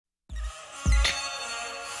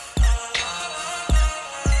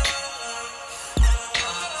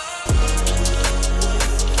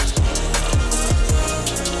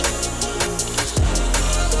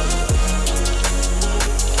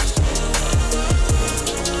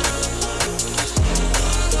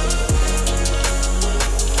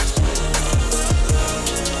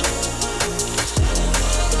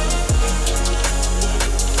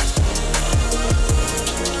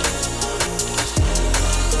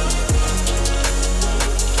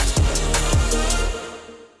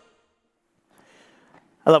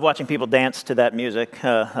I love watching people dance to that music.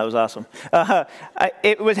 That was awesome.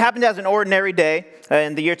 Happened as an ordinary day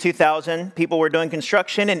in the year 2000. People were doing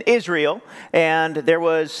construction in Israel, and there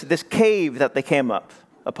was this cave that they came up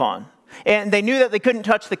upon. And they knew that they couldn't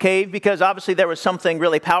touch the cave because obviously there was something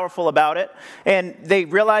really powerful about it. And they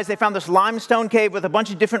realized they found this limestone cave with a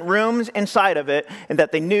bunch of different rooms inside of it, and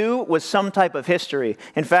that they knew was some type of history.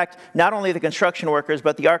 In fact, not only the construction workers,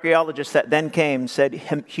 but the archaeologists that then came said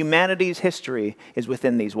humanity's history is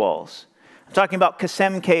within these walls. I'm talking about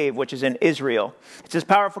Qasem Cave, which is in Israel. It's this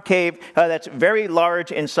powerful cave that's very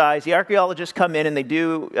large in size. The archaeologists come in and they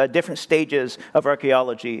do different stages of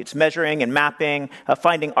archaeology. It's measuring and mapping,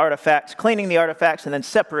 finding artifacts, cleaning the artifacts, and then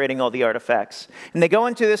separating all the artifacts. And they go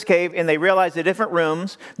into this cave and they realize the different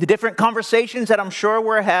rooms, the different conversations that I'm sure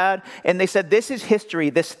were had, and they said, this is history.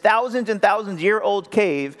 This thousands and thousands year old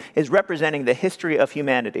cave is representing the history of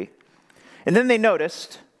humanity. And then they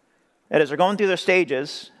noticed that as they're going through their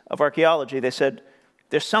stages of archaeology, they said,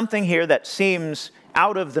 there's something here that seems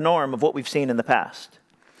out of the norm of what we've seen in the past.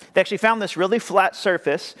 They actually found this really flat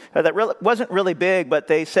surface that wasn't really big, but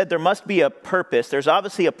they said there must be a purpose. There's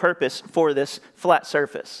obviously a purpose for this flat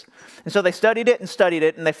surface. And so they studied it,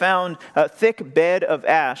 and they found a thick bed of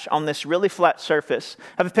ash on this really flat surface.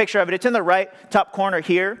 I have a picture of it. It's in the right top corner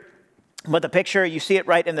here, but the picture, you see it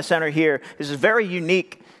right in the center here, is a very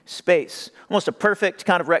unique space, almost a perfect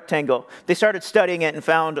kind of rectangle. They started studying it and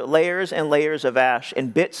found layers and layers of ash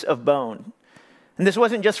and bits of bone. And this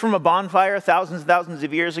wasn't just from a bonfire thousands and thousands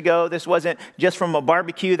of years ago. This wasn't just from a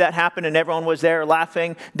barbecue that happened and everyone was there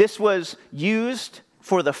laughing. This was used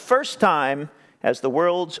for the first time as the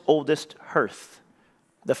world's oldest hearth,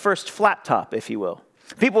 the first flat top, if you will.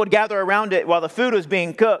 People would gather around it while the food was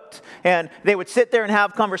being cooked, and they would sit there and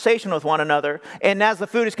have conversation with one another. And as the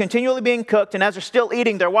food is continually being cooked, and as they're still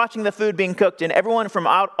eating, they're watching the food being cooked, and everyone from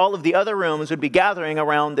all of the other rooms would be gathering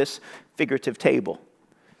around this figurative table,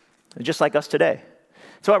 just like us today.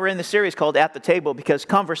 That's why we're in this series called At the Table, because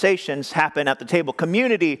conversations happen at the table.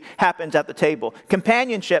 Community happens at the table.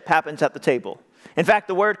 Companionship happens at the table. In fact,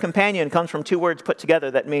 the word companion comes from two words put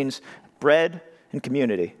together that means bread and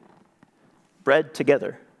community. Bread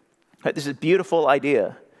together. Right, this is a beautiful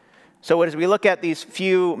idea. So as we look at these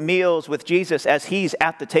few meals with Jesus as he's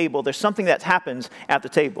at the table, there's something that happens at the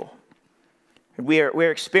table.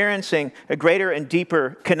 We're experiencing a greater and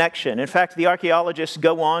deeper connection. In fact, the archaeologists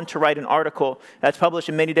go on to write an article that's published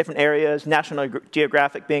in many different areas, National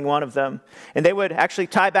Geographic being one of them. And they would actually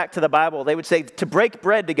tie back to the Bible. They would say, to break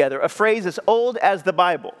bread together, a phrase as old as the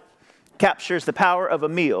Bible, captures the power of a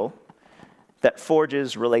meal that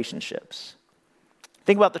forges relationships.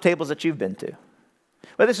 Think about the tables that you've been to.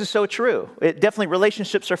 Well, this is so true. Definitely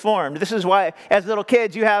relationships are formed. This is why, as little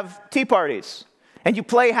kids, you have tea parties, and you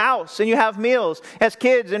play house, and you have meals. As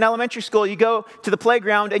kids in elementary school, you go to the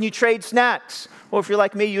playground, and you trade snacks. Or if you're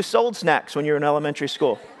like me, you sold snacks when you were in elementary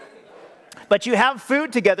school. But you have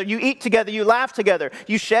food together, you eat together, you laugh together,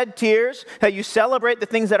 you shed tears, you celebrate the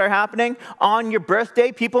things that are happening. On your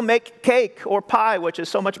birthday, people make cake or pie, which is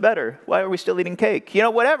so much better. Why are we still eating cake? You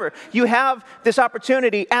know, whatever. You have this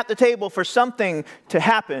opportunity at the table for something to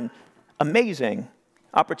happen. Amazing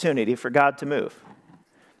opportunity for God to move.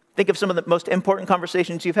 Think of some of the most important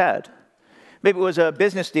conversations you've had. Maybe it was a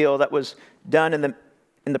business deal that was done in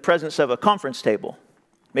the presence of a conference table.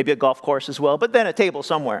 Maybe a golf course as well, but then a table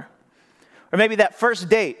somewhere. Or maybe that first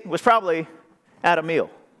date was probably at a meal.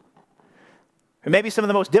 Or maybe some of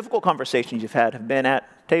the most difficult conversations you've had have been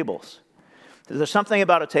at tables. There's something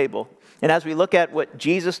about a table. And as we look at what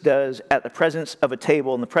Jesus does at the presence of a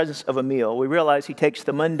table, in the presence of a meal, we realize he takes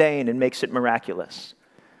the mundane and makes it miraculous.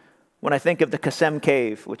 When I think of the Qasem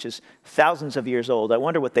Cave, which is thousands of years old, I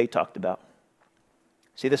wonder what they talked about.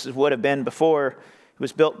 See, this would have been before. It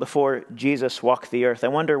was built before Jesus walked the earth. I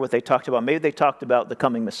wonder what they talked about. Maybe they talked about the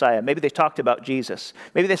coming Messiah. Maybe they talked about Jesus.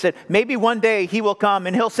 Maybe they said, maybe one day he will come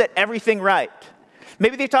and he'll set everything right.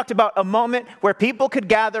 Maybe they talked about a moment where people could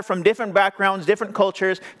gather from different backgrounds, different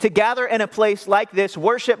cultures, to gather in a place like this,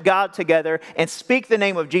 worship God together, and speak the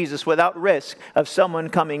name of Jesus without risk of someone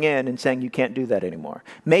coming in and saying, you can't do that anymore.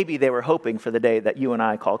 Maybe they were hoping for the day that you and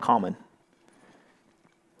I call common.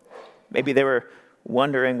 Maybe they were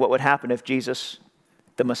wondering what would happen if Jesus,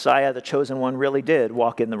 the Messiah, the chosen one, really did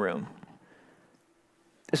walk in the room.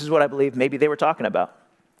 This is what I believe maybe they were talking about.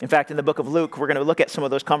 In fact, in the book of Luke, we're going to look at some of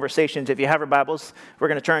those conversations. If you have your Bibles, we're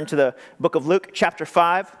going to turn to the book of Luke, chapter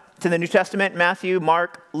 5. It's in the New Testament, Matthew,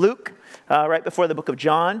 Mark, Luke, right before the book of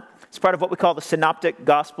John. It's part of what we call the synoptic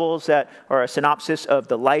gospels that are a synopsis of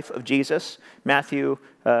the life of Jesus, Matthew,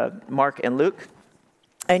 Mark, and Luke.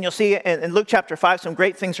 And you'll see in Luke chapter 5, some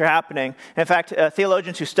great things are happening. In fact,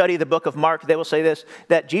 theologians who study the book of Mark, they will say this,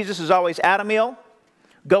 that Jesus is always at a meal,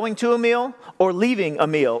 going to a meal, or leaving a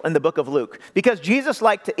meal in the book of Luke. Because Jesus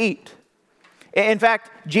liked to eat. In fact,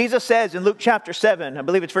 Jesus says in Luke chapter 7, I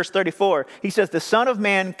believe it's verse 34, he says, the Son of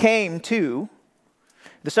Man has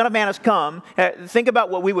come. Think about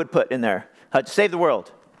what we would put in there. To save the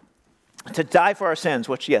world. To die for our sins,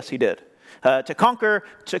 which, yes, he did. To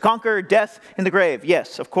conquer death in the grave.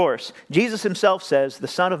 Yes, of course. Jesus himself says, the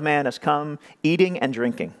Son of Man has come eating and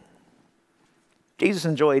drinking. Jesus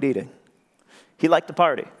enjoyed eating. He liked to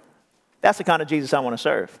party. That's the kind of Jesus I want to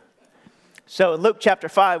serve. So in Luke chapter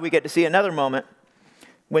 5, we get to see another moment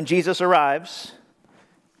when Jesus arrives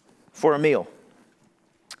for a meal.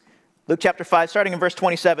 Luke chapter 5, starting in verse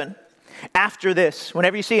 27. After this,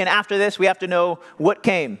 whenever you see an after this, we have to know what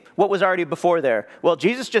came, what was already before there. Well,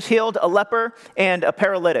 Jesus just healed a leper and a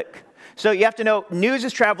paralytic. So you have to know news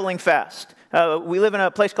is traveling fast. We live in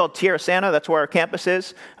a place called Tierra Santa. That's where our campus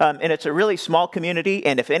is. And it's a really small community.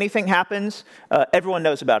 And if anything happens, everyone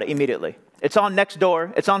knows about it immediately. It's on next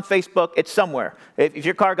door. It's on Facebook. It's somewhere. If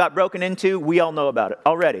your car got broken into, we all know about it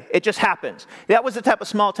already. It just happens. That was the type of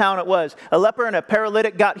small town it was. A leper and a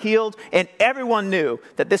paralytic got healed, and everyone knew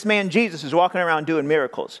that this man Jesus is walking around doing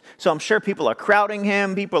miracles. So I'm sure people are crowding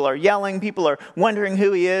him. People are yelling. People are wondering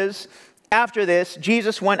who he is. After this,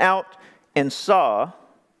 Jesus went out and saw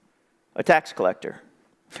a tax collector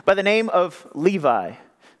by the name of Levi.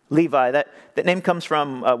 Levi, that name comes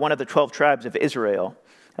from one of the 12 tribes of Israel.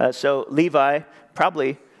 So Levi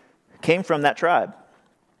probably came from that tribe.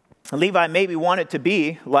 Levi maybe wanted to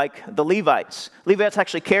be like the Levites. Levites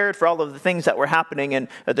actually cared for all of the things that were happening in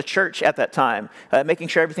the church at that time, making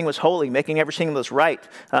sure everything was holy, making everything was right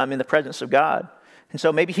in the presence of God. And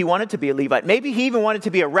so maybe he wanted to be a Levite. Maybe he even wanted to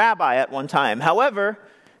be a rabbi at one time. However,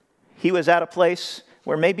 he was at a place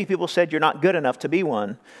where maybe people said, you're not good enough to be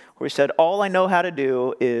one. Where he said, all I know how to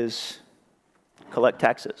do is collect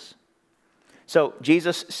taxes. So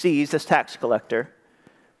Jesus sees this tax collector.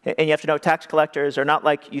 And you have to know tax collectors are not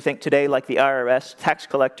like you think today, like the IRS. Tax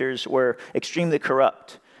collectors were extremely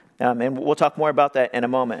corrupt. And we'll talk more about that in a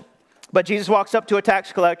moment. But Jesus walks up to a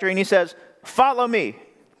tax collector and he says, follow me,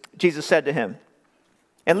 Jesus said to him.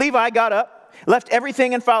 And Levi got up, left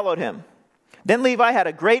everything and followed him. Then Levi had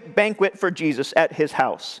a great banquet for Jesus at his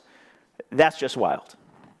house. That's just wild.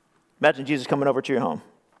 Imagine Jesus coming over to your home.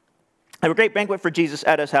 A great banquet for Jesus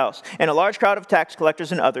at his house, and a large crowd of tax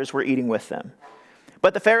collectors and others were eating with them.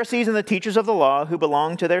 But the Pharisees and the teachers of the law who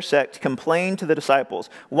belonged to their sect complained to the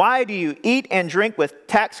disciples, why do you eat and drink with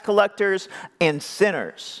tax collectors and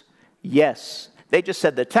sinners? Yes, they just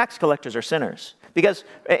said the tax collectors are sinners. Because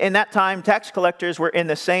in that time, tax collectors were in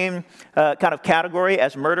the same kind of category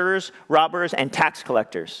as murderers, robbers, and tax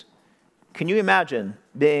collectors. Can you imagine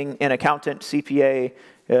being an accountant, CPA,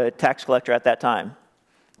 tax collector at that time?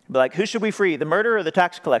 Be like, who should we free, the murderer or the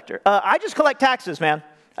tax collector? I just collect taxes, man.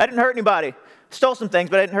 I didn't hurt anybody. Stole some things,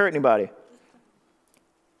 but I didn't hurt anybody.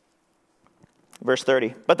 Verse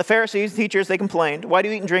 30. But the Pharisees, teachers, they complained, why do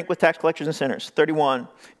you eat and drink with tax collectors and sinners? 31.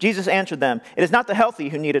 Jesus answered them, it is not the healthy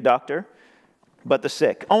who need a doctor, but the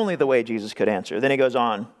sick. Only the way Jesus could answer. Then he goes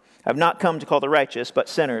on, I've not come to call the righteous, but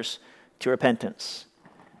sinners to repentance.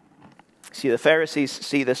 See, the Pharisees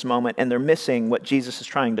see this moment, and they're missing what Jesus is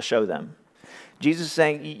trying to show them. Jesus is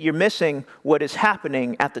saying, you're missing what is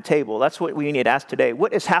happening at the table. That's what we need to ask today.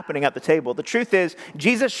 What is happening at the table? The truth is,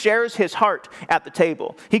 Jesus shares his heart at the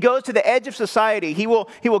table. He goes to the edge of society. He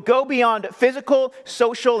will go beyond physical,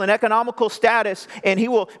 social, and economical status, and he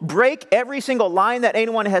will break every single line that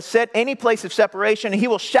anyone has set, any place of separation. He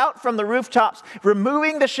will shout from the rooftops,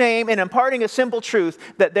 removing the shame and imparting a simple truth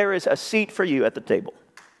that there is a seat for you at the table.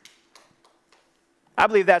 I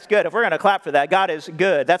believe that's good. If we're going to clap for that, God is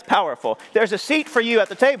good. That's powerful. There's a seat for you at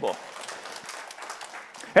the table.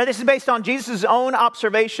 Now, this is based on Jesus' own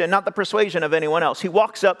observation, not the persuasion of anyone else. He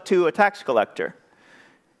walks up to a tax collector.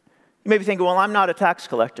 You may be thinking, well, I'm not a tax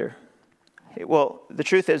collector. Well, the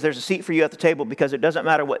truth is there's a seat for you at the table because it doesn't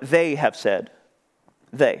matter what they have said.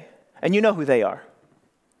 They. And you know who they are.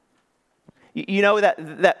 You know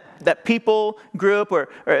that people group or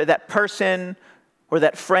that person or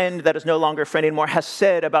that friend that is no longer a friend anymore has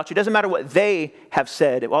said about you. It doesn't matter what they have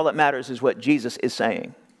said. All that matters is what Jesus is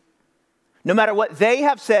saying. No matter what they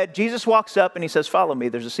have said, Jesus walks up and he says, follow me.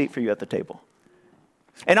 There's a seat for you at the table.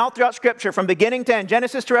 And all throughout Scripture, from beginning to end,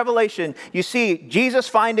 Genesis to Revelation, you see Jesus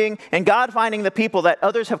finding and God finding the people that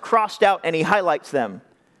others have crossed out, and he highlights them.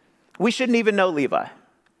 We shouldn't even know Levi.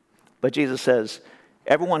 But Jesus says,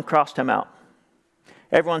 everyone crossed him out.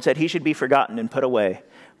 Everyone said he should be forgotten and put away,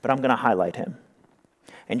 but I'm going to highlight him.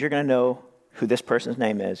 And you're going to know who this person's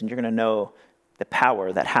name is, and you're going to know the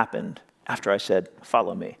power that happened after I said,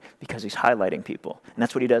 follow me, because he's highlighting people. And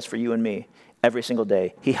that's what he does for you and me every single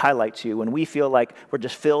day. He highlights you. When we feel like we're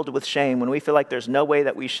just filled with shame, when we feel like there's no way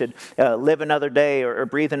that we should live another day or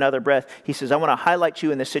breathe another breath, he says, I want to highlight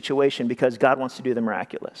you in this situation because God wants to do the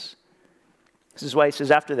miraculous. This is why he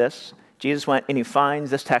says after this, Jesus went and he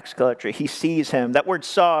finds this tax collector. He sees him. That word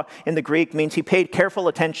saw in the Greek means he paid careful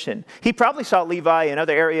attention. He probably saw Levi in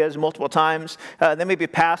other areas multiple times. They maybe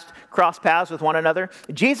crossed paths with one another.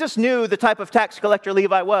 Jesus knew the type of tax collector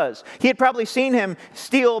Levi was. He had probably seen him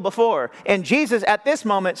steal before. And Jesus at this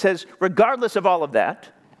moment says, regardless of all of that,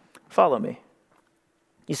 follow me.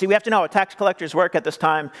 You see, we have to know how tax collectors work at this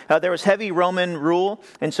time. There was heavy Roman rule.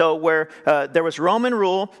 And so where there was Roman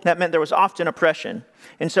rule, that meant there was often oppression.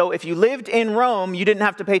 And so if you lived in Rome, you didn't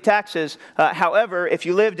have to pay taxes. However, if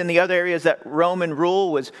you lived in the other areas that Roman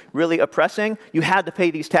rule was really oppressing, you had to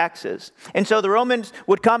pay these taxes. And so the Romans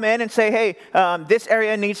would come in and say, hey, this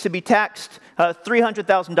area needs to be taxed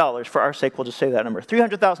 $300,000. For our sake, we'll just say that number,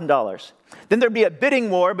 $300,000. Then there'd be a bidding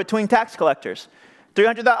war between tax collectors.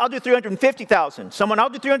 I'll do 350,000. Someone, I'll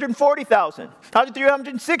do 340,000. I'll do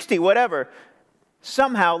 360, whatever.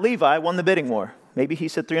 Somehow Levi won the bidding war. Maybe he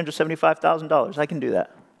said $375,000. I can do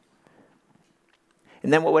that.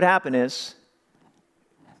 And then what would happen is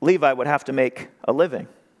Levi would have to make a living.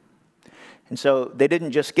 And so they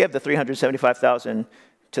didn't just give the $375,000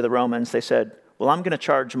 to the Romans. They said, well, I'm going to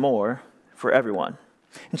charge more for everyone.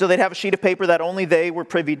 And so they'd have a sheet of paper that only they were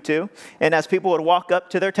privy to. And as people would walk up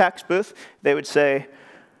to their tax booth, they would say,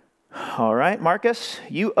 all right, Marcus,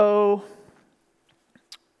 you owe,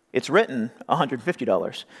 it's written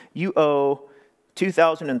 $150. You owe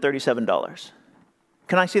 $2,037.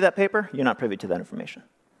 Can I see that paper? You're not privy to that information.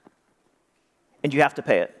 And you have to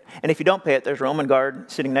pay it. And if you don't pay it, there's a Roman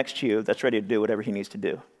guard sitting next to you that's ready to do whatever he needs to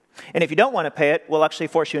do. And if you don't want to pay it, we'll actually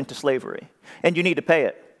force you into slavery. And you need to pay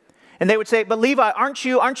it. And they would say, but Levi, aren't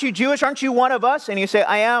you Jewish? Aren't you one of us? And you say,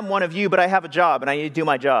 I am one of you, but I have a job and I need to do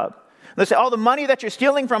my job. And they say, all the money that you're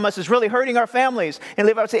stealing from us is really hurting our families. And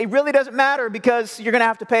Levi would say, it really doesn't matter because you're going to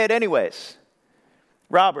have to pay it anyways.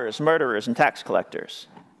 Robbers, murderers, and tax collectors.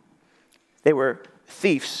 They were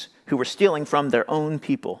thieves who were stealing from their own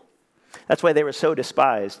people. That's why they were so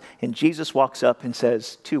despised. And Jesus walks up and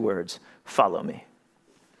says 2 words, follow me.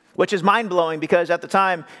 Which is mind-blowing because at the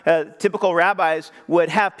time, typical rabbis would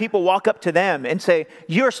have people walk up to them and say,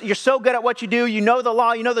 you're so good at what you do. You know the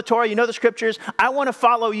law, you know the Torah, you know the scriptures. I want to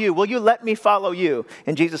follow you. Will you let me follow you?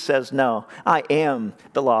 And Jesus says, no, I am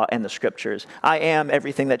the law and the scriptures. I am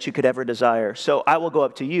everything that you could ever desire. So I will go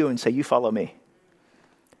up to you and say, you follow me.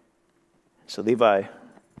 So Levi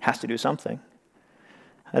has to do something.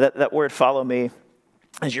 That word follow me,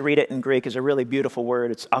 as you read it in Greek, is a really beautiful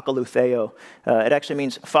word. It's akalutheo. It actually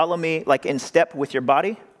means follow me like in step with your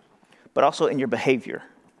body, but also in your behavior.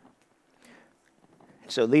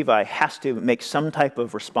 So Levi has to make some type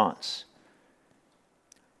of response.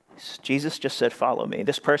 Jesus just said, follow me.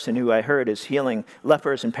 This person who I heard is healing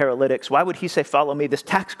lepers and paralytics. Why would he say, follow me? This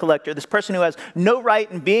tax collector, this person who has no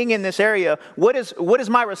right in being in this area. What is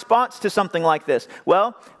my response to something like this?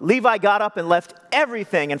 Well, Levi got up and left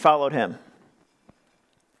everything and followed him.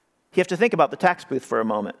 You have to think about the tax booth for a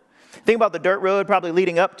moment. Think about the dirt road probably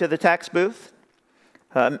leading up to the tax booth.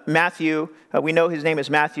 Matthew, we know his name is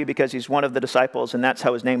Matthew because he's one of the disciples, and that's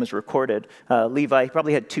how his name is recorded. Levi, he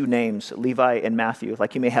probably had 2 names, Levi and Matthew.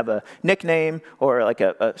 Like he may have a nickname or like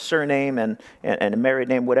a surname and a married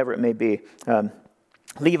name, whatever it may be.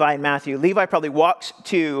 Levi and Matthew. Levi probably walks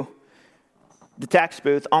to the tax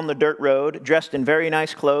booth on the dirt road, dressed in very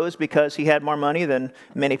nice clothes because he had more money than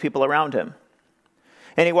many people around him.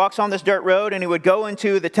 And he walks on this dirt road and he would go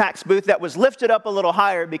into the tax booth that was lifted up a little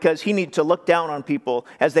higher because he needed to look down on people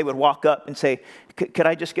as they would walk up and say, could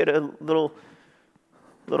I just get a little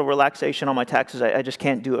relaxation on my taxes? I just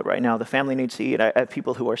can't do it right now. The family needs to eat. I have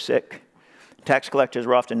people who are sick. Tax collectors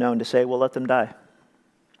were often known to say, well, let them die.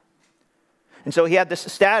 And so he had this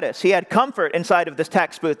status. He had comfort inside of this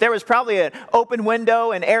tax booth. There was probably an open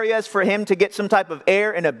window and areas for him to get some type of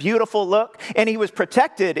air and a beautiful look. And he was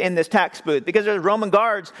protected in this tax booth because there were Roman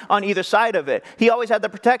guards on either side of it. He always had the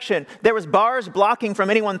protection. There was bars blocking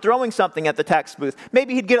from anyone throwing something at the tax booth.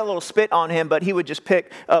 Maybe he'd get a little spit on him, but he would just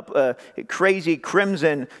pick up a crazy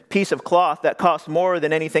crimson piece of cloth that cost more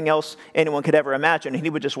than anything else anyone could ever imagine. And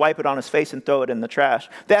he would just wipe it on his face and throw it in the trash.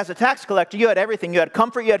 But as a tax collector, you had everything. You had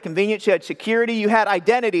comfort, you had convenience, you had security. You had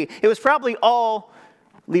identity. It was probably all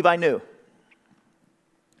Levi knew.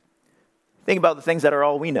 Think about the things that are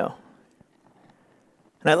all we know.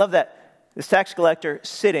 And I love that this tax collector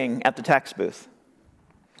sitting at the tax booth.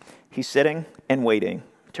 He's sitting and waiting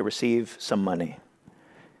to receive some money.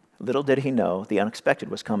 Little did he know the unexpected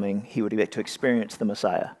was coming. He would get to experience the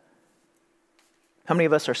Messiah. How many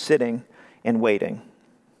of us are sitting and waiting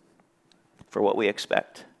for what we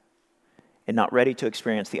expect and not ready to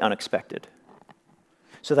experience the unexpected,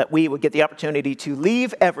 so that we would get the opportunity to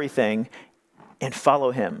leave everything and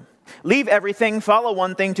follow him? Leave everything, follow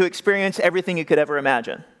one thing to experience everything you could ever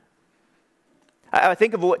imagine. I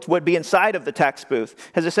think of what would be inside of the tax booth.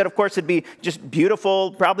 As I said, of course, it'd be just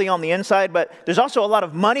beautiful, probably on the inside, but there's also a lot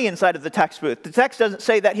of money inside of the tax booth. The text doesn't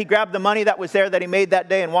say that he grabbed the money that was there that he made that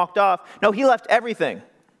day and walked off. No, he left everything.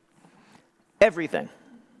 Everything.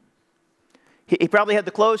 He probably had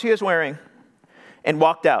the clothes he was wearing and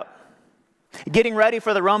walked out, getting ready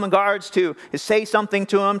for the Roman guards to say something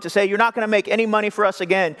to him, to say, you're not going to make any money for us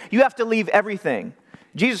again. You have to leave everything.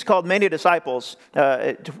 Jesus called many disciples,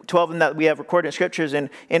 12 of them that we have recorded in scriptures, and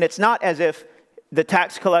it's not as if the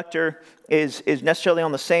tax collector is necessarily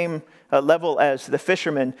on the same level as the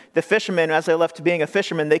fishermen. The fishermen, as they left being a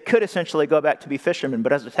fisherman, they could essentially go back to be fishermen,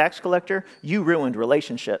 but as a tax collector, you ruined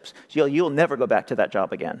relationships. So you'll never go back to that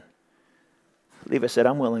job again. Levi said,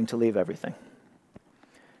 I'm willing to leave everything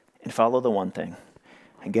and follow the one thing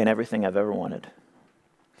and gain everything I've ever wanted.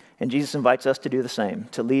 And Jesus invites us to do the same,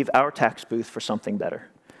 to leave our tax booth for something better.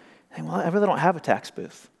 And well, I really don't have a tax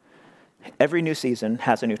booth. Every new season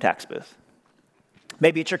has a new tax booth.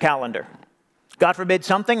 Maybe it's your calendar. God forbid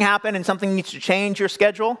something happened and something needs to change your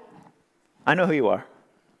schedule. I know who you are.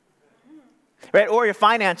 Right? Or your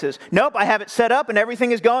finances. Nope, I have it set up and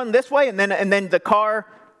everything is going this way, and then the car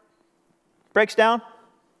breaks down.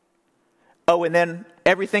 Oh, and then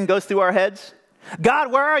everything goes through our heads.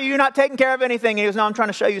 God, where are you? You're not taking care of anything. And he goes, no, I'm trying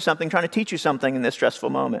to show you something, trying to teach you something in this stressful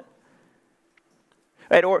moment.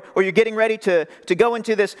 Right? Or you're getting ready to go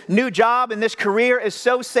into this new job, and this career is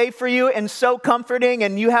so safe for you and so comforting,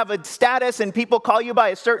 and you have a status and people call you by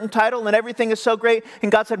a certain title and everything is so great.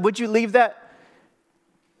 And God said, would you leave that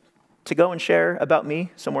to go and share about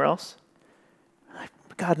me somewhere else?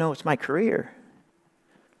 God, no, it's my career.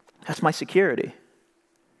 That's my security.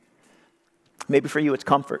 Maybe for you it's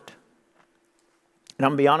comfort. And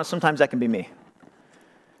I'm going to be honest, sometimes that can be me.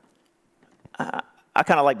 I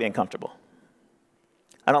kind of like being comfortable.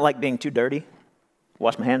 I don't like being too dirty.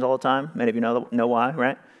 Wash my hands all the time. Many of you know why,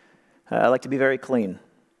 right? I like to be very clean.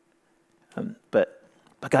 But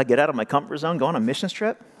God, get out of my comfort zone, go on a missions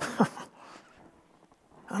trip?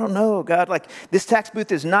 I don't know, God. Like, this tax booth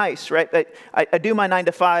is nice, right? I do my 9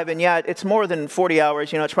 to 5, and yeah, it's more than 40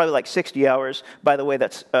 hours. You know, it's probably like 60 hours. By the way,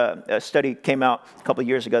 that's a study came out a couple of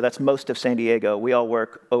years ago. That's most of San Diego. We all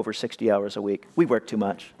work over 60 hours a week. We work too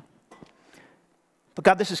much. But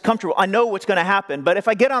God, this is comfortable. I know what's going to happen. But if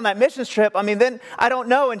I get on that missions trip, I mean, then I don't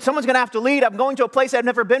know, and someone's going to have to lead. I'm going to a place I've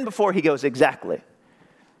never been before. He goes, exactly.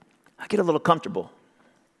 I get a little comfortable.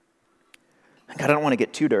 God, I don't want to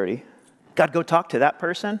get too dirty. God, go talk to that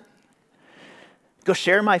person. Go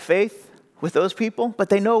share my faith with those people, but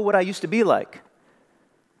they know what I used to be like.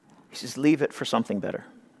 He says, leave it for something better.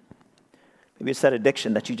 Maybe it's that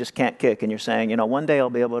addiction that you just can't kick, and you're saying, you know, one day I'll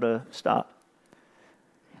be able to stop.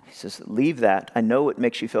 He says, leave that. I know it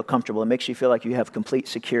makes you feel comfortable. It makes you feel like you have complete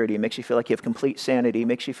security. It makes you feel like you have complete sanity. It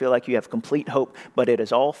makes you feel like you have complete hope, but it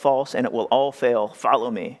is all false and it will all fail. Follow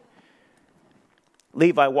me.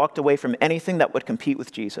 Levi walked away from anything that would compete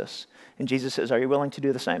with Jesus. And Jesus says, are you willing to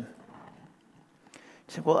do the same? He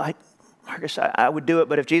said, well, Marcus, I would do it,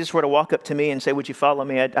 but if Jesus were to walk up to me and say, would you follow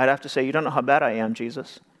me? I'd have to say, you don't know how bad I am,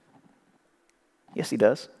 Jesus. Yes, he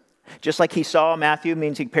does. Just like he saw Matthew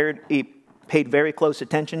means he paid very close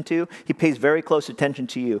attention to, he pays very close attention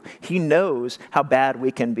to you. He knows how bad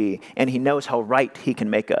we can be, and he knows how right he can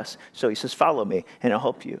make us. So he says, follow me, and I'll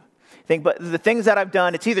help you. But the things that I've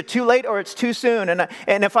done, it's either too late or it's too soon. And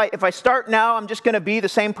if I start now, I'm just going to be the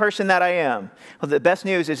same person that I am. Well, the best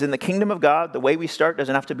news is in the kingdom of God, the way we start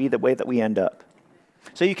doesn't have to be the way that we end up.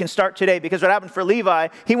 So you can start today, because what happened for Levi,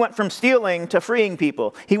 he went from stealing to freeing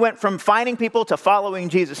people. He went from finding people to following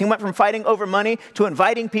Jesus. He went from fighting over money to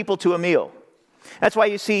inviting people to a meal. That's why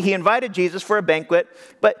you see he invited Jesus for a banquet,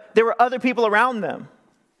 but there were other people around them.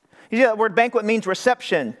 You see, that word banquet means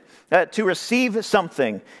reception. To receive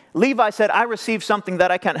something. Levi said, I received something that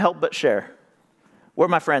I can't help but share. Where are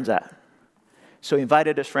my friends at? So he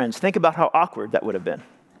invited his friends. Think about how awkward that would have been.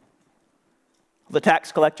 The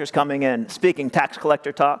tax collector's coming in, speaking tax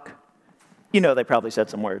collector talk. You know they probably said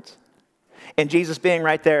some words. And Jesus being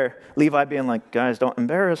right there, Levi being like, guys, don't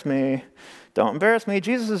embarrass me. Don't embarrass me.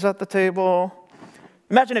 Jesus is at the table.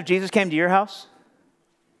 Imagine if Jesus came to your house.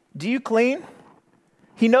 Do you clean?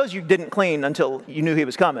 He knows you didn't clean until you knew he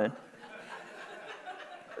was coming.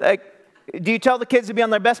 Like, Do you tell the kids to be on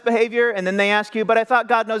their best behavior, and then they ask you, but I thought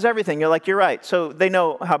God knows everything? You're like, you're right. So they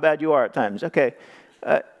know how bad you are at times. Okay.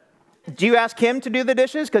 Do you ask him to do the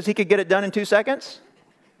dishes because he could get it done in 2 seconds?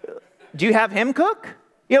 Do you have him cook?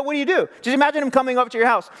 What do you do? Just imagine him coming over to your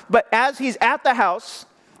house. But as he's at the house,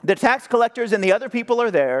 the tax collectors and the other people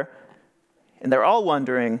are there, and they're all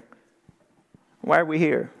wondering, why are we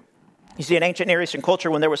here? You see, in ancient Near Eastern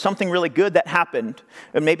culture, when there was something really good that happened,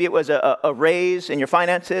 and maybe it was a raise in your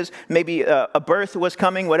finances, maybe a birth was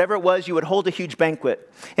coming, whatever it was, you would hold a huge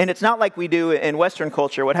banquet. And it's not like we do in Western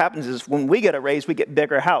culture. What happens is when we get a raise, we get a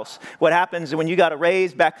bigger house. What happens is when you got a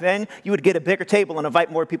raise back then, you would get a bigger table and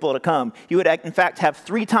invite more people to come. You would, in fact, have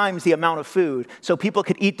 3 times the amount of food so people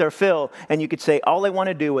could eat their fill, and you could say, all I want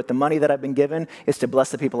to do with the money that I've been given is to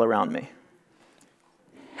bless the people around me.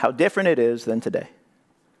 How different it is than today.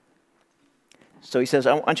 So he says,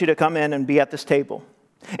 I want you to come in and be at this table.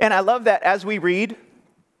 And I love that as we read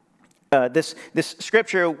this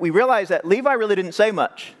scripture, we realize that Levi really didn't say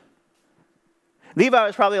much. Levi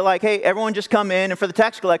was probably like, hey, everyone just come in. And for the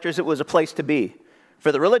tax collectors, it was a place to be.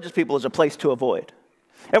 For the religious people, it was a place to avoid.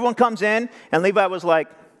 Everyone comes in, and Levi was like,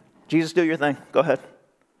 Jesus, do your thing. Go ahead.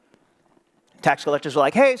 Tax collectors were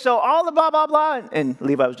like, hey, so all the blah, blah, blah. And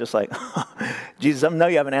Levi was just like, Jesus, I know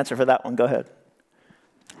you have an answer for that one. Go ahead.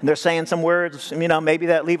 And they're saying some words, maybe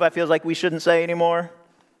that Levi feels like we shouldn't say anymore.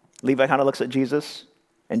 Levi kind of looks at Jesus,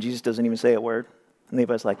 and Jesus doesn't even say a word. And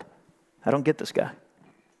Levi's like, I don't get this guy.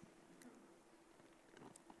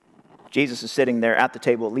 Jesus is sitting there at the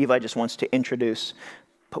table. Levi just wants to introduce.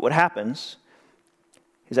 But what happens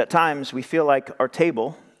is at times we feel like our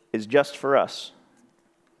table is just for us.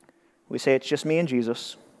 We say it's just me and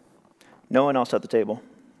Jesus, no one else at the table.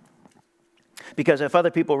 Because if other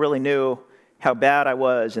people really knew how bad I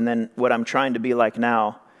was and then what I'm trying to be like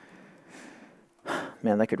now,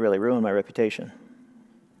 man, that could really ruin my reputation.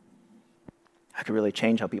 I could really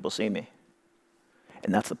change how people see me.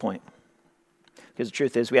 And that's the point. Because the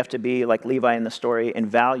truth is, we have to be like Levi in the story and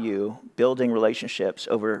value building relationships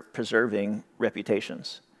over preserving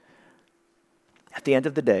reputations. At the end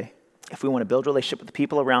of the day, if we want to build a relationship with the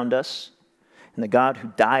people around us and the God who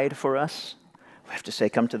died for us, we have to say,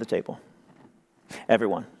 come to the table.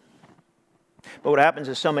 Everyone. But what happens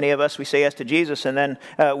is so many of us, we say yes to Jesus, and then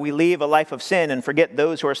we leave a life of sin and forget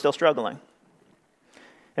those who are still struggling.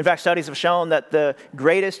 In fact, studies have shown that the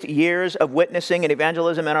greatest years of witnessing and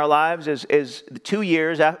evangelism in our lives is the 2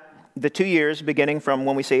 years beginning from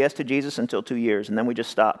when we say yes to Jesus until 2 years, and then we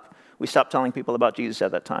just stop. We stop telling people about Jesus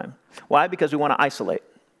at that time. Why? Because we want to isolate.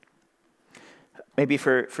 Maybe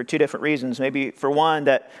for 2 different reasons. Maybe for one,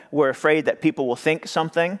 that we're afraid that people will think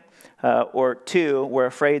something. Or 2, we're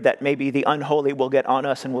afraid that maybe the unholy will get on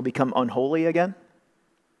us and we'll become unholy again.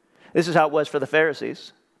 This is how it was for the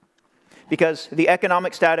Pharisees. Because the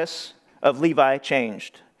economic status of Levi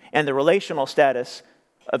changed. And the relational status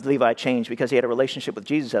of Levi changed because he had a relationship with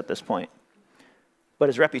Jesus at this point. But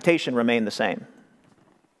his reputation remained the same.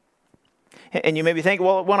 And you may be thinking,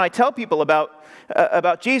 well, when I tell people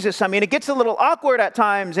about Jesus, it gets a little awkward at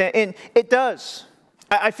times, and it does.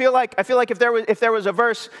 I feel like if there was a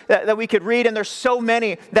verse that we could read, and there's so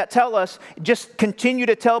many that tell us, just continue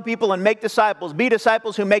to tell people and make disciples. Be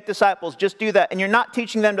disciples who make disciples. Just do that. And you're not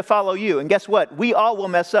teaching them to follow you. And guess what? We all will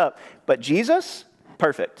mess up. But Jesus,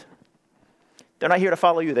 perfect. They're not here to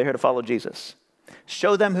follow you. They're here to follow Jesus.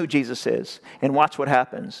 Show them who Jesus is and watch what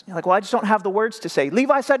happens. You're like, well, I just don't have the words to say.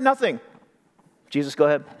 Levi said nothing. Jesus, go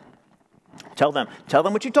ahead. Tell them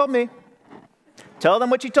what you told me. Tell them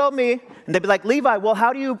what you told me. And they'd be like, Levi, well,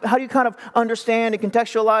 how do you kind of understand and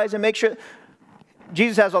contextualize and make sure?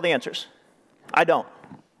 Jesus has all the answers. I don't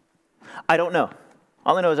know.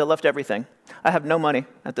 All I know is I left everything. I have no money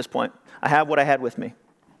at this point. I have what I had with me.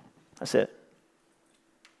 That's it.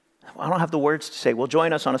 I don't have the words to say, well,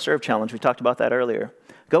 join us on a serve challenge. We talked about that earlier.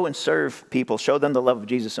 Go and serve people. Show them the love of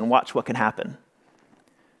Jesus and watch what can happen.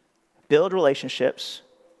 Build relationships.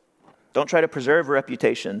 Don't try to preserve a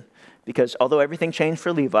reputation. Because although everything changed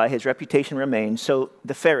for Levi, his reputation remained. So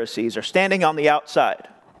the Pharisees are standing on the outside.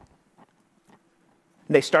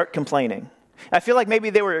 They start complaining. I feel like maybe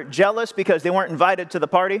they were jealous because they weren't invited to the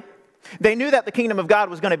party. They knew that the kingdom of God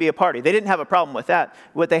was going to be a party. They didn't have a problem with that.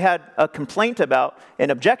 What they had a complaint about, an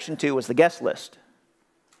objection to, was the guest list.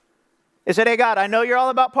 They said, hey, God, I know you're all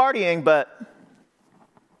about partying, but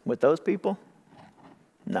with those people,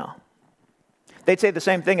 no. They'd say the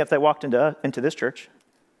same thing if they walked into this church.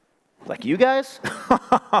 Like, you guys?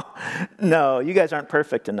 No, you guys aren't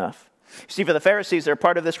perfect enough. See, for the Pharisees, they're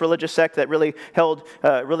part of this religious sect that really held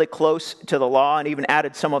really close to the law and even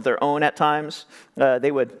added some of their own at times.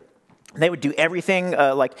 They would They would do everything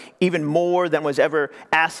like even more than was ever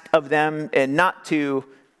asked of them, and not to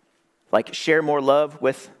like share more love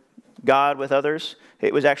with God, with others.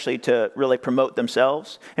 It was actually to really promote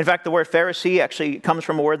themselves. In fact, the word Pharisee actually comes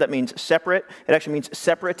from a word that means separate. It actually means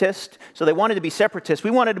separatist. So they wanted to be separatists. We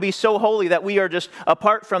wanted to be so holy that we are just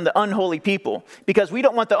apart from the unholy people, because we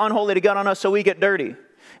don't want the unholy to get on us, so we get dirty.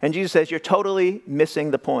 And Jesus says, you're totally missing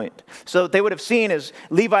the point. So they would have seen as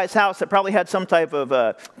Levi's house that probably had some type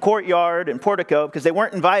of courtyard and portico, because they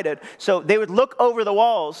weren't invited. So they would look over the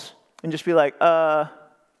walls and just be like,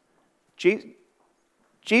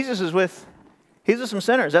 Jesus is with some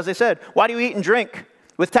sinners. As I said, why do you eat and drink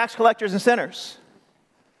with tax collectors and sinners?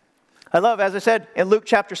 I love, as I said, in Luke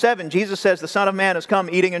chapter 7, Jesus says, the Son of Man has come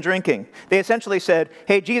eating and drinking. They essentially said,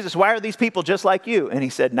 hey, Jesus, why are these people just like you? And he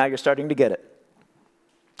said, now you're starting to get it.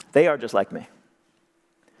 They are just like me.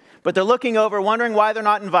 But they're looking over, wondering why they're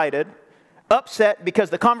not invited, upset because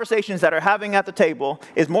the conversations that are having at the table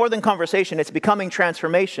is more than conversation, it's becoming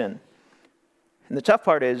transformation. And the tough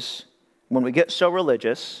part is, when we get so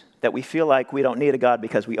religious that we feel like we don't need a God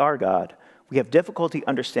because we are God, we have difficulty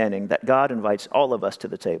understanding that God invites all of us to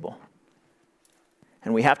the table.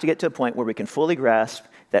 And we have to get to a point where we can fully grasp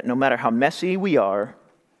that no matter how messy we are,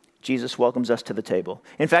 Jesus welcomes us to the table.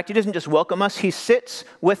 In fact, he doesn't just welcome us, he sits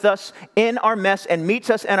with us in our mess and meets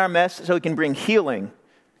us in our mess so he can bring healing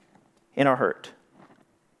in our hurt.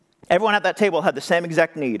 Everyone at that table had the same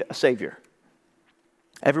exact need, a Savior.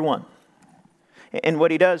 Everyone. And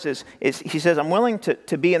what he does is he says, I'm willing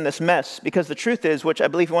to be in this mess, because the truth is, which I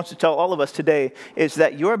believe he wants to tell all of us today, is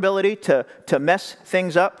that your ability to mess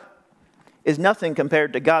things up is nothing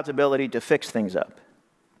compared to God's ability to fix things up.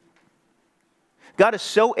 God is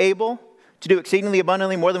so able to do exceedingly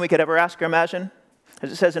abundantly more than we could ever ask or imagine,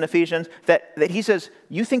 as it says in Ephesians, that he says,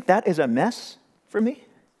 you think that is a mess for me?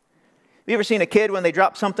 Have you ever seen a kid when they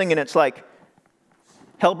drop something and it's like,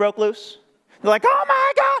 hell broke loose? They're like, oh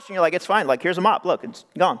my gosh! And you're like, it's fine. Like, here's a mop. Look, it's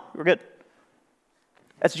gone. We're good.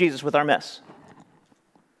 That's Jesus with our mess.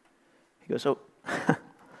 He goes, so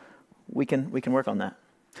we can work on that.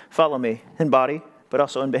 Follow me in body, but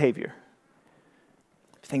also in behavior.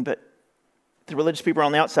 But the religious people are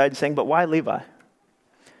on the outside saying, but why Levi?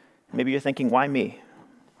 Maybe you're thinking, why me?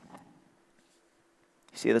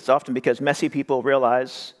 You see, that's often because messy people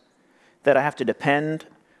realize that I have to depend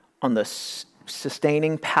on the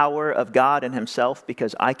sustaining power of God and himself,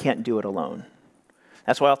 because I can't do it alone.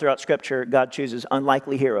 That's why all throughout Scripture, God chooses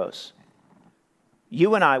unlikely heroes.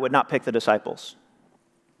 You and I would not pick the disciples.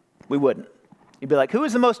 We wouldn't. You'd be like, who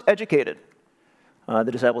is the most educated? The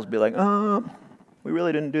disciples would be like, we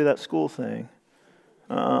really didn't do that school thing.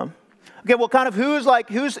 Okay, well, kind of who's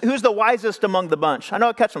the wisest among the bunch? I know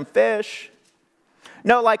I catch some fish.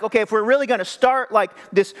 No, like, okay, if we're really going to start like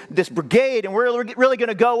this brigade and we're really going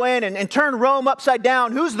to go in and turn Rome upside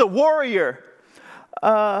down, who's the warrior?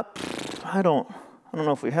 I don't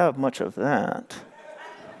know if we have much of that.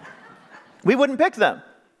 We wouldn't pick them.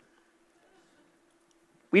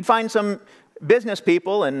 We'd find some business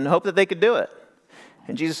people and hope that they could do it.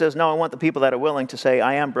 And Jesus says, no, I want the people that are willing to say,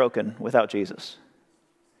 I am broken without Jesus.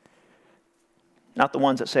 Not the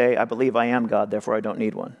ones that say, I believe I am God, therefore I don't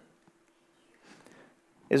need one.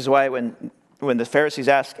 This is why when the Pharisees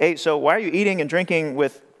ask, hey, so why are you eating and drinking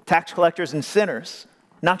with tax collectors and sinners?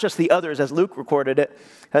 Not just the others, as Luke recorded it.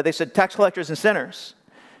 They said tax collectors and sinners.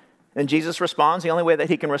 And Jesus responds, the only way that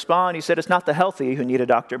he can respond, he said, it's not the healthy who need a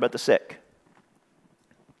doctor, but the sick.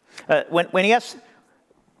 When he asked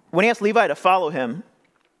Levi to follow him,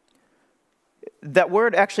 that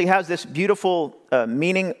word actually has this beautiful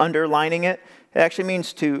meaning underlining it. It actually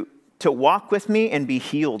means to walk with me and be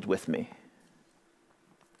healed with me.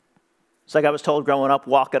 It's like I was told growing up,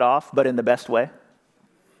 walk it off, but in the best way.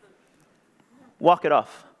 Walk it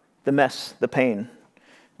off. The mess, the pain,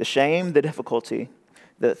 the shame, the difficulty,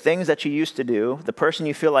 the things that you used to do, the person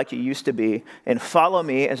you feel like you used to be, and follow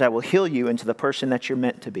me as I will heal you into the person that you're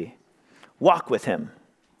meant to be. Walk with him.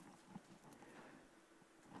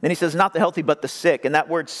 Then he says, not the healthy, but the sick. And that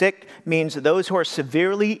word sick means those who are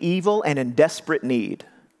severely evil and in desperate need.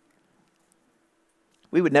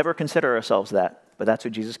 We would never consider ourselves that, but that's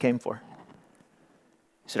what Jesus came for.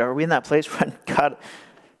 He said, are we in that place when God,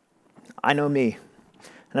 I know me,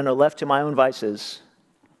 and I know left to my own vices,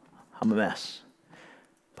 I'm a mess.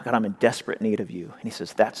 But God, I'm in desperate need of you. And he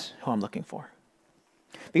says, that's who I'm looking for.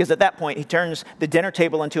 Because at that point, he turns the dinner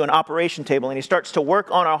table into an operation table, and he starts to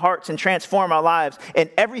work on our hearts and transform our lives, and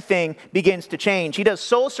everything begins to change. He does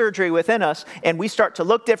soul surgery within us, and we start to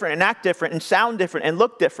look different and act different and sound different and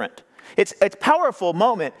look different. It's a powerful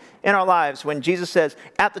moment in our lives when Jesus says,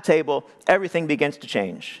 at the table, everything begins to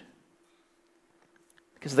change.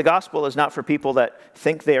 Because the gospel is not for people that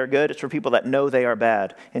think they are good. It's for people that know they are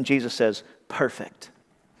bad. And Jesus says, perfect.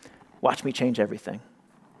 Watch me change everything.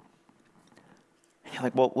 And you're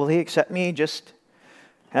like, well, will he accept me just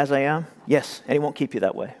as I am? Yes, and he won't keep you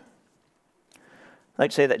that way. I'd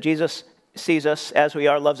like to say that Jesus sees us as we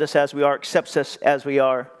are, loves us as we are, accepts us as we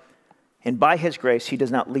are. And by his grace, he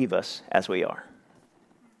does not leave us as we are.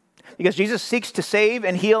 Because Jesus seeks to save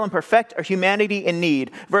and heal and perfect our humanity in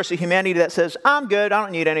need versus humanity that says, I'm good, I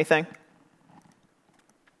don't need anything.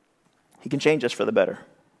 He can change us for the better.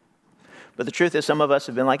 But the truth is some of us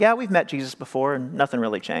have been like, yeah, we've met Jesus before and nothing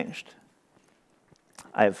really changed.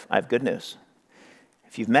 I have good news.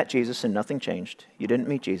 If you've met Jesus and nothing changed, you didn't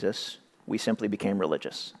meet Jesus, we simply became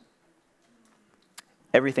religious.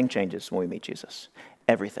 Everything changes when we meet Jesus.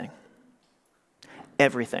 Everything.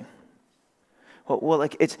 Everything. Well,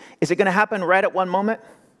 is it going to happen right at one moment?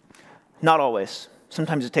 Not always.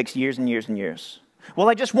 Sometimes it takes years and years and years. Well,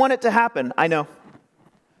 I just want it to happen. I know.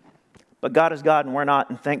 But God is God and we're not,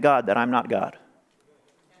 and thank God that I'm not God.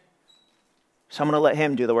 So I'm going to let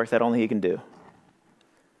him do the work that only he can do.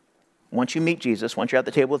 Once you meet Jesus, once you're at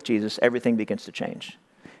the table with Jesus, everything begins to change.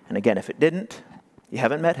 And again, if it didn't, you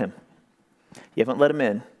haven't met him. You haven't let him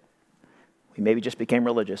in. We maybe just became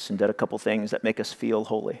religious and did a couple things that make us feel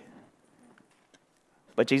holy.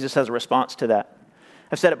 But Jesus has a response to that.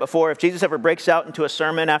 I've said it before, if Jesus ever breaks out into a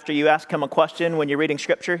sermon after you ask him a question when you're reading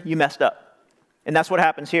scripture, you messed up. And that's what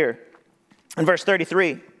happens here. In verse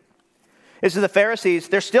 33, this is the Pharisees,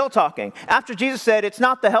 they're still talking. After Jesus said, it's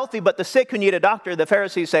not the healthy but the sick who need a doctor, the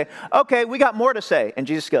Pharisees say, okay, we got more to say. And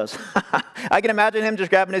Jesus goes, I can imagine him just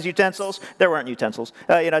grabbing his utensils. There weren't utensils.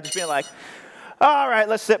 Just being like, all right,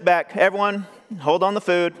 let's sit back. Everyone, hold on the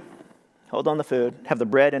food. Hold on the food. Have the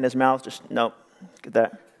bread in his mouth. Nope. Get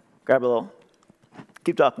that. Grab a little.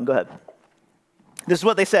 Keep talking. Go ahead. This is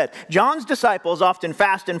what they said. John's disciples often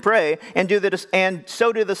fast and pray, and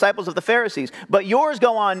so do the disciples of the Pharisees. But yours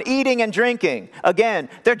go on eating and drinking. Again,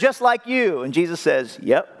 they're just like you. And Jesus says,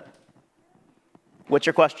 yep. What's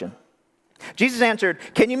your question? Jesus answered,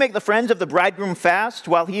 can you make the friends of the bridegroom fast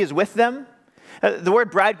while he is with them? The word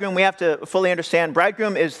bridegroom, we have to fully understand.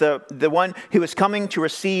 Bridegroom is the one who is coming to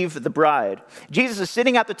receive the bride. Jesus is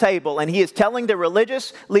sitting at the table, and he is telling the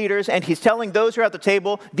religious leaders, and he's telling those who are at the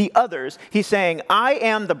table, the others, he's saying, I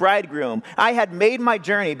am the bridegroom. I had made my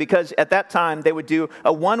journey, because at that time, they would do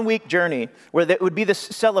a 1-week journey where it would be this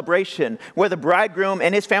celebration where the bridegroom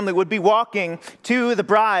and his family would be walking to the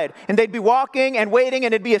bride, and they'd be walking and waiting,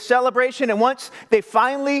 and it'd be a celebration, and once they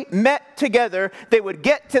finally met together, they would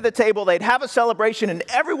get to the table, they'd have a celebration, and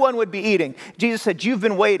everyone would be eating. Jesus said, you've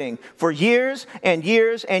been waiting for years and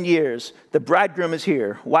years and years. The bridegroom is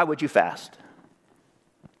here. Why would you fast?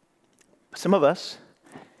 Some of us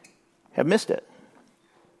have missed it.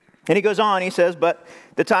 And he goes on, he says, but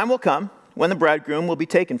the time will come when the bridegroom will be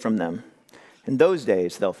taken from them. In those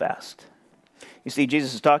days, they'll fast. You see,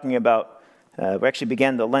 Jesus is talking about, we actually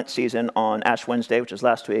began the Lent season on Ash Wednesday, which was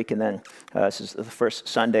last week, and then this is the first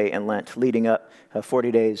Sunday in Lent, leading up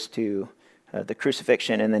 40 days to the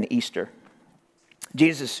crucifixion, and then Easter.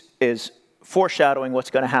 Jesus is foreshadowing what's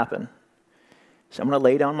going to happen. So I'm going to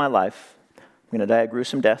lay down my life. I'm going to die a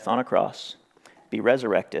gruesome death on a cross, be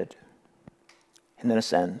resurrected, and then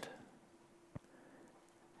ascend.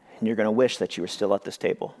 And you're going to wish that you were still at this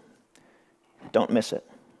table. Don't miss it.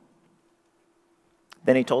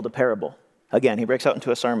 Then he told a parable. Again, he breaks out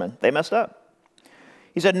into a sermon. They messed up.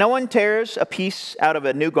 He said, no one tears a piece out of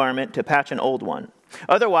a new garment to patch an old one.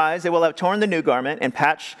 Otherwise, they will have torn the new garment, and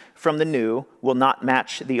patch from the new will not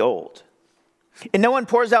match the old. And no one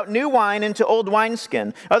pours out new wine into old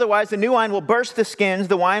wineskin. Otherwise, the new wine will burst the skins,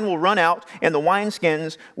 the wine will run out, and the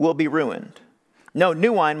wineskins will be ruined. No,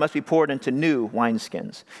 new wine must be poured into new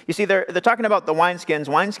wineskins. You see, they're talking about the wineskins.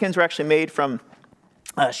 Wineskins were actually made from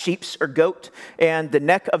sheep's or goat, and the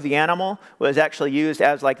neck of the animal was actually used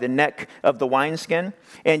as like the neck of the wineskin.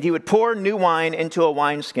 And you would pour new wine into a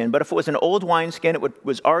wineskin, but if it was an old wineskin, it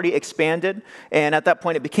was already expanded, and at that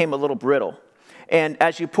point it became a little brittle. And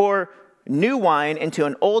as you pour new wine into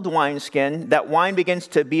an old wineskin, that wine begins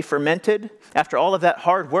to be fermented. After all of that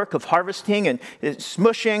hard work of harvesting and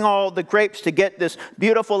smushing all the grapes to get this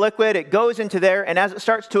beautiful liquid, it goes into there, and as it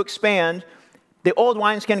starts to expand, the old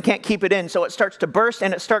wineskin can't keep it in, so it starts to burst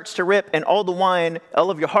and it starts to rip, and all the wine, all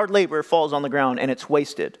of your hard labor falls on the ground, and it's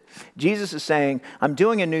wasted. Jesus is saying, I'm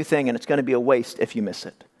doing a new thing, and it's going to be a waste if you miss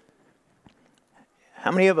it. How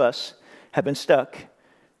many of us have been stuck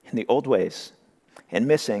in the old ways and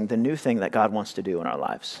missing the new thing that God wants to do in our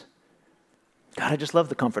lives? God, I just love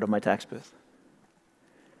the comfort of my tax booth.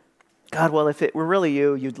 God, well, if it were really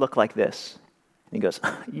you, you'd look like this. And he goes,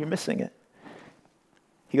 you're missing it.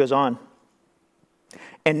 He goes on.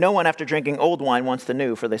 And no one after drinking old wine wants the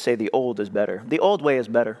new, for they say the old is better. The old way is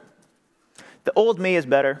better. The old me is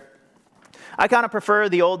better. I kind of prefer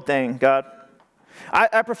the old thing, God.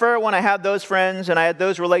 I prefer when I had those friends and I had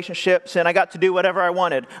those relationships and I got to do whatever I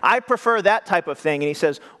wanted. I prefer that type of thing. And he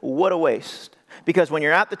says, what a waste. Because when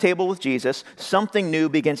you're at the table with Jesus, something new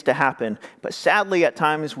begins to happen. But sadly, at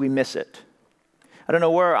times, we miss it. I don't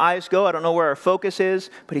know where our eyes go. I don't know where our focus is.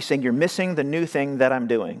 But he's saying, you're missing the new thing that I'm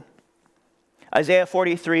doing. Isaiah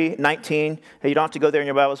 43:19. You don't have to go there in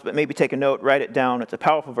your Bibles, but maybe take a note, write it down. It's a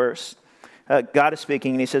powerful verse. God is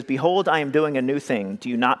speaking, and he says, behold, I am doing a new thing. Do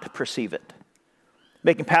you not perceive it?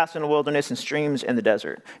 Making paths in the wilderness and streams in the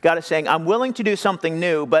desert. God is saying, I'm willing to do something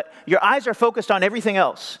new, but your eyes are focused on everything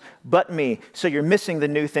else but me, so you're missing the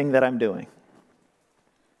new thing that I'm doing.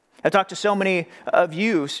 I talked to so many of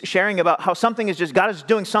you sharing about how something is just, God is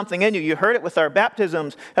doing something in you. You heard it with our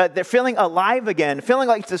baptisms. They're feeling alive again, feeling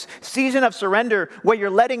like this season of surrender where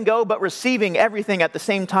you're letting go but receiving everything at the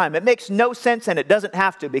same time. It makes no sense, and it doesn't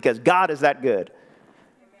have to, because God is that good.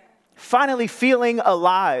 Amen. Finally feeling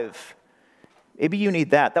alive. Maybe you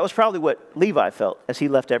need that. That was probably what Levi felt as he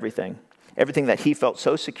left everything that he felt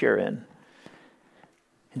so secure in.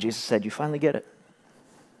 And Jesus said, you finally get it.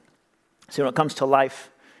 See, when it comes to life,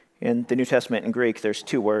 in the New Testament in Greek, there's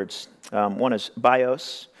two words. One is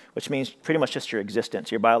bios, which means pretty much just your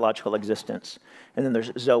existence, your biological existence. And then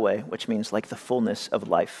there's zoe, which means like the fullness of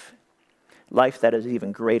life. Life that is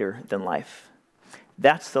even greater than life.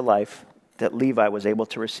 That's the life that Levi was able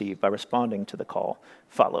to receive by responding to the call,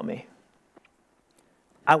 follow me.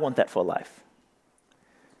 I want that full life.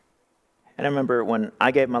 And I remember when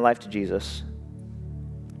I gave my life to Jesus,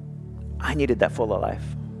 I needed that full of life.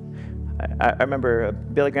 I remember a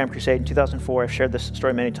Billy Graham crusade in 2004. I've shared this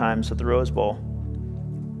story many times at the Rose Bowl.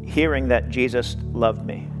 Hearing that Jesus loved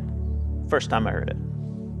me. First time I heard it.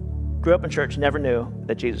 Grew up in church, never knew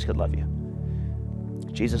that Jesus could love you.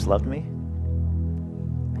 Jesus loved me.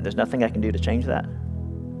 And there's nothing I can do to change that.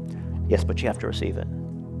 Yes, but you have to receive it.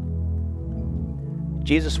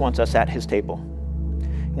 Jesus wants us at his table.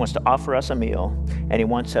 He wants to offer us a meal, and he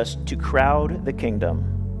wants us to crowd the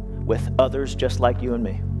kingdom with others just like you and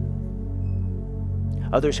me.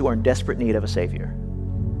 Others who are in desperate need of a Savior.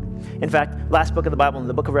 In fact, last book of the Bible, in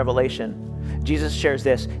the book of Revelation, Jesus shares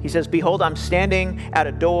this. He says, behold, I'm standing at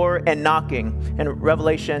a door and knocking. In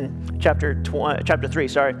Revelation chapter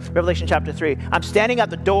 3, I'm standing at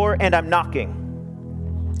the door and I'm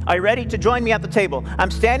knocking. Are you ready to join me at the table?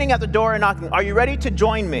 I'm standing at the door and knocking. Are you ready to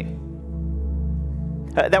join me?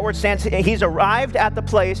 That word stands, he's arrived at the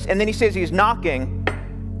place, and then he says he's knocking.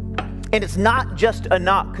 And it's not just a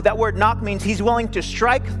knock. That word knock means he's willing to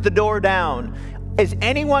strike the door down. Is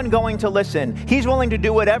anyone going to listen? He's willing to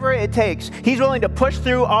do whatever it takes. He's willing to push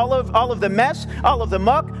through all of the mess, all of the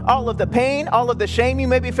muck, all of the pain, all of the shame you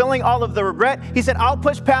may be feeling, all of the regret. He said, I'll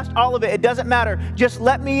push past all of it. It doesn't matter. Just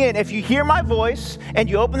let me in. If you hear my voice and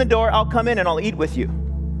you open the door, I'll come in and I'll eat with you.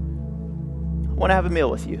 I want to have a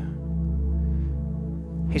meal with you.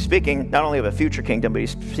 He's speaking not only of a future kingdom, but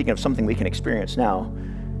he's speaking of something we can experience now.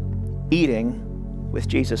 Eating with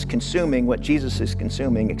Jesus, consuming what Jesus is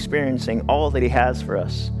consuming, experiencing all that he has for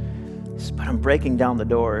us. But I'm breaking down the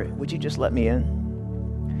door. Would you just let me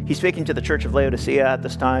in? He's speaking to the church of Laodicea at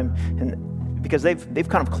this time, and because they've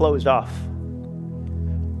kind of closed off.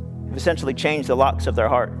 They've essentially changed the locks of their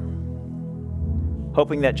heart,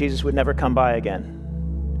 hoping that Jesus would never come by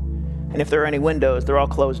again. And if there are any windows, they're all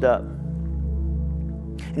closed up.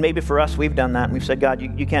 And maybe for us, we've done that, and we've said, God,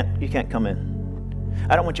 you can't come in.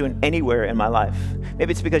 I don't want you in anywhere in my life.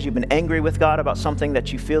 Maybe it's because you've been angry with God about something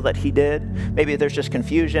that you feel that he did. Maybe there's just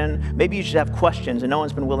confusion. Maybe you just have questions and no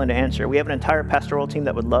one's been willing to answer. We have an entire pastoral team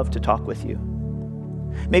that would love to talk with you.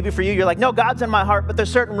 Maybe for you, you're like, no, God's in my heart, but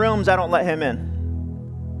there's certain rooms I don't let him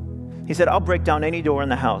in. He said, I'll break down any door in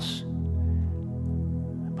the house.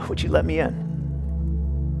 But would you let me in?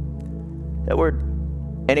 That word,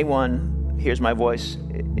 anyone hears my voice.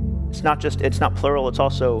 It's not plural, it's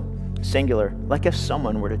also singular. Like if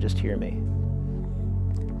someone were to just hear me.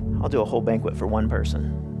 I'll do a whole banquet for one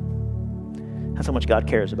person. That's how much God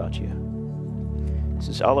cares about you. He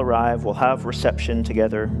says, I'll arrive, we'll have reception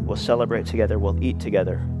together, we'll celebrate together, we'll eat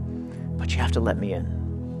together. But you have to let me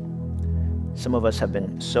in. Some of us have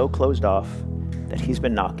been so closed off that he's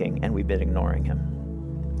been knocking and we've been ignoring him.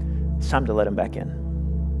 It's time to let him back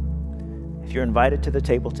in. If you're invited to the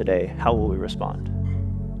table today, how will we respond?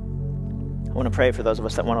 I want to pray for those of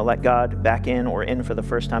us that want to let God back in or in for the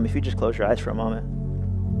first time. If you just close your eyes for a moment.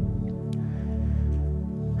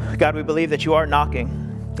 God, we believe that you are knocking.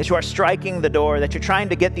 that you are striking the door, that you're trying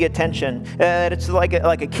to get the attention, that it's like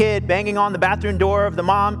a kid banging on the bathroom door of the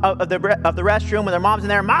restroom when their mom's in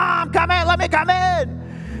there. Mom, come in, let me come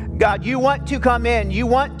in. God, you want to come in. You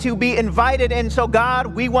want to be invited in. So God,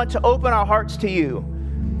 we want to open our hearts to you.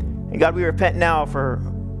 And God, we repent now for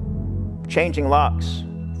changing locks,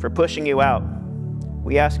 for pushing you out.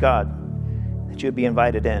 We ask God that you would be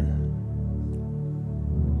invited in.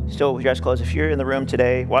 Still with your eyes closed, if you're in the room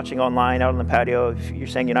today, watching online, out on the patio, if you're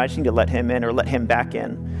saying, I just need to let him in or let him back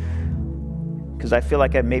in, because I feel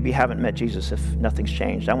like I maybe haven't met Jesus if nothing's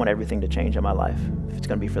changed. I want everything to change in my life, if it's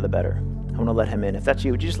going to be for the better. I want to let him in. If that's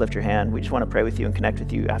you, would you just lift your hand? We just want to pray with you and connect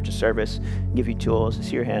with you after service, give you tools. I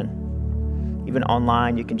see your hand. Even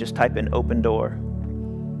online, you can just type in open door.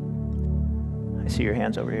 I see your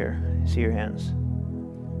hands over here. I see your hands.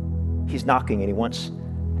 He's knocking and he wants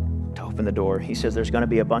to open the door. He says there's going to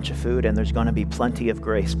be a bunch of food and there's going to be plenty of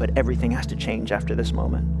grace, but everything has to change after this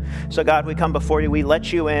moment. So God, we come before you. We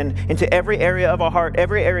let you into every area of our heart,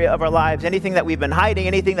 every area of our lives, anything that we've been hiding,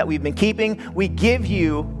 anything that we've been keeping. We give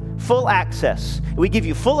you full access. We give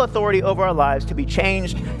you full authority over our lives to be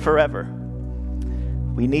changed forever.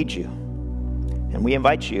 We need you, and we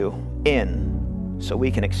invite you in so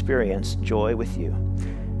we can experience joy with you.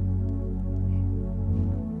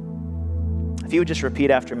 If you would just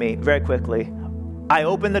repeat after me very quickly, I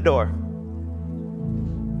open the door.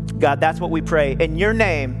 God, that's what we pray. In your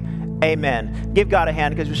name, amen. Give God a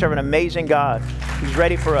hand because we serve an amazing God who's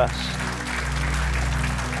ready for us.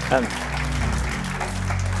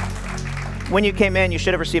 When you came in, you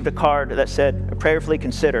should have received a card that said, prayerfully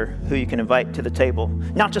consider who you can invite to the table.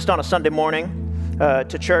 Not just on a Sunday morning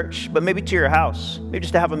to church, but maybe to your house. Maybe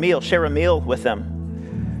just to have a meal, share a meal with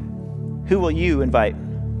them. Who will you invite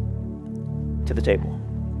to the table?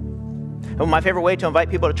 And my favorite way to invite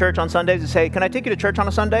people to church on Sundays is to say, can I take you to church on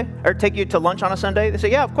a Sunday? Or take you to lunch on a Sunday? They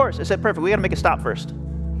say, yeah, of course. I said, perfect. We got to make a stop first.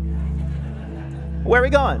 Where are we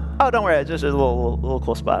going? Oh, don't worry. It's just a little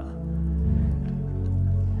cool spot.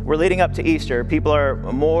 We're leading up to Easter. People are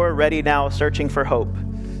more ready now, searching for hope.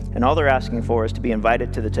 And all they're asking for is to be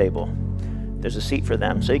invited to the table. There's a seat for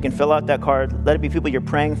them. So you can fill out that card. Let it be people you're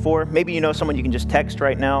praying for. Maybe you know someone you can just text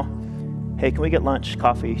right now. Hey, can we get lunch,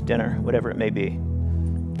 coffee, dinner, whatever it may be?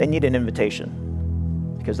 They need an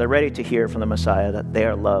invitation because they're ready to hear from the Messiah that they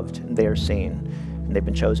are loved and they are seen and they've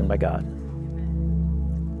been chosen by God.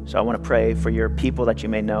 So I want to pray for your people that you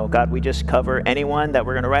may know. God, we just cover anyone that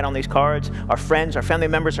we're going to write on these cards, our friends, our family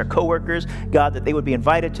members, our coworkers. God, that they would be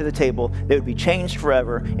invited to the table, they would be changed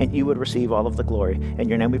forever, and you would receive all of the glory. In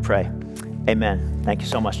your name we pray. Amen. Thank you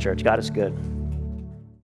so much, church. God is good.